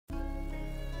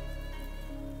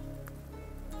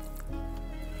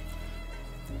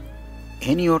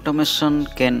Any automation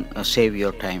can save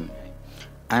your time.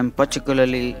 I am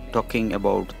particularly talking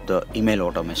about the email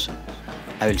automation.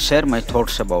 I will share my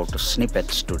thoughts about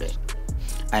snippets today.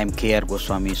 I am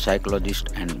Goswami, psychologist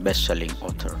and best-selling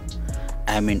author.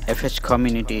 I am in FH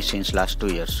community since last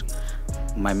 2 years.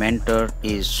 My mentor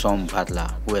is Som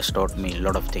Bhadla, who has taught me a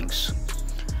lot of things.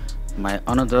 My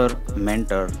another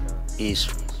mentor is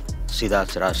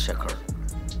Siddharth Rajshekhar,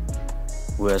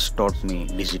 who has taught me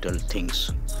digital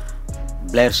things.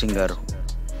 Blair Singer,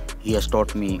 he has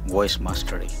taught me voice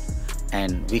mastery,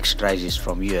 and Vic Strice is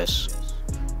from US,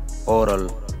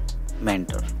 oral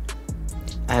mentor.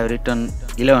 I have written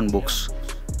 11 books.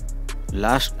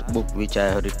 Last book which I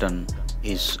have written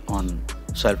is on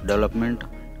self-development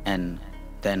and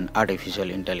then artificial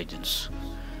intelligence.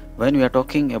 When we are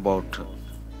talking about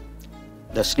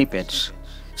the snippets,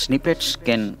 snippets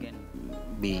can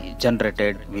be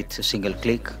generated with a single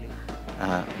click,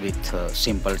 with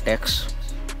simple text,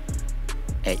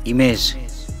 an image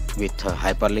with a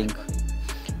hyperlink,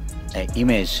 an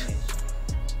image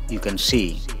you can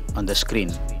see on the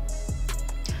screen.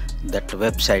 That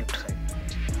website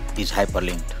is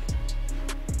hyperlinked,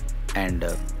 and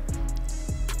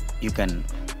you can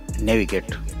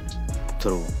navigate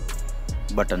through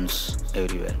buttons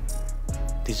everywhere.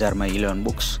 These are my 11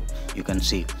 books, you can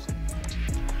see.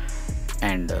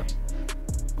 And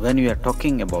when we are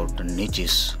talking about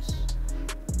niches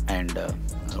and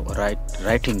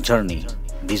writing journey,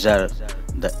 these are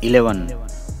the 11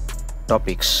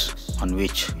 topics on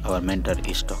which our mentor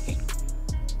is talking.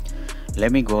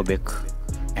 Let me go back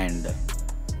and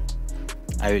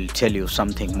I will tell you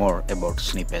something more about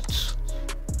snippets.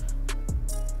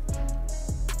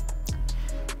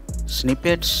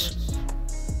 Snippets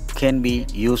can be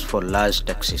used for large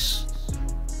texts,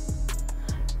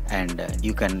 and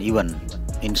you can even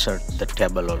insert the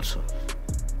table also.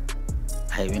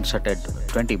 I have inserted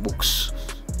 20 books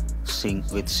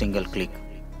with single click.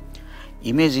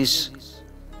 Images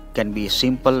can be a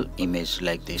simple image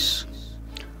like this,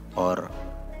 or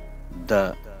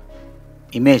the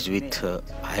image with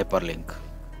hyperlink.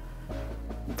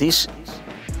 This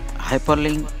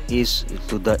hyperlink is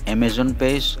to the Amazon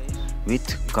page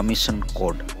with commission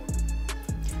code.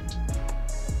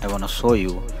 I want to show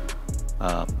you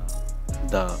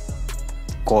the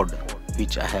code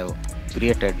which I have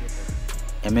created,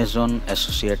 Amazon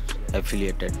Associate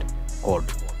Affiliated code,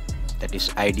 that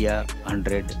is idea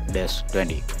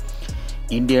 100-20.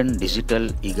 Indian Digital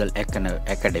Eagle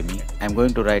Academy. I am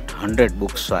going to write 100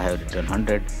 books, so I have written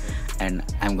 100, and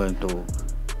I am going to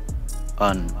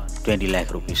earn 20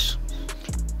 lakh rupees.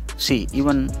 See,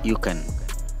 even you can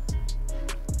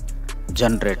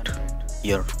generate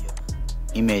your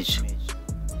image,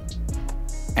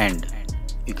 and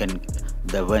you can,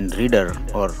 when reader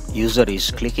or user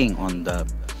is clicking on the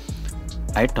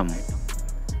item,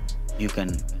 you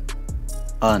can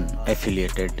earn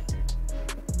affiliated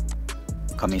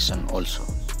commission also.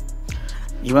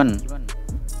 Even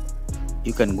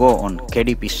you can go on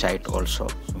KDP site also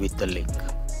with the link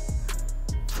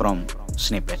from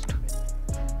snippet.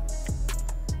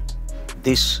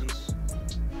 This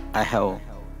I have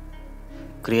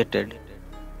created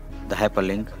the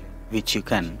hyperlink which you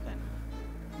can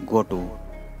go to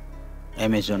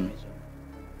Amazon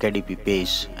KDP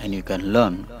page, and you can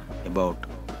learn about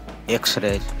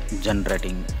X-ray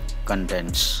generating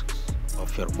contents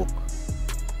of your book.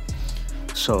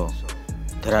 So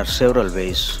there are several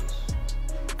ways.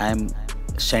 I am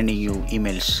sending you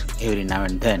emails every now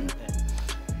and then,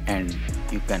 and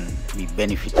you can be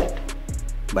benefited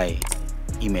by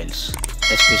emails,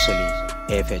 especially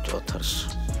AFH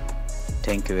authors.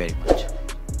 Thank you very much.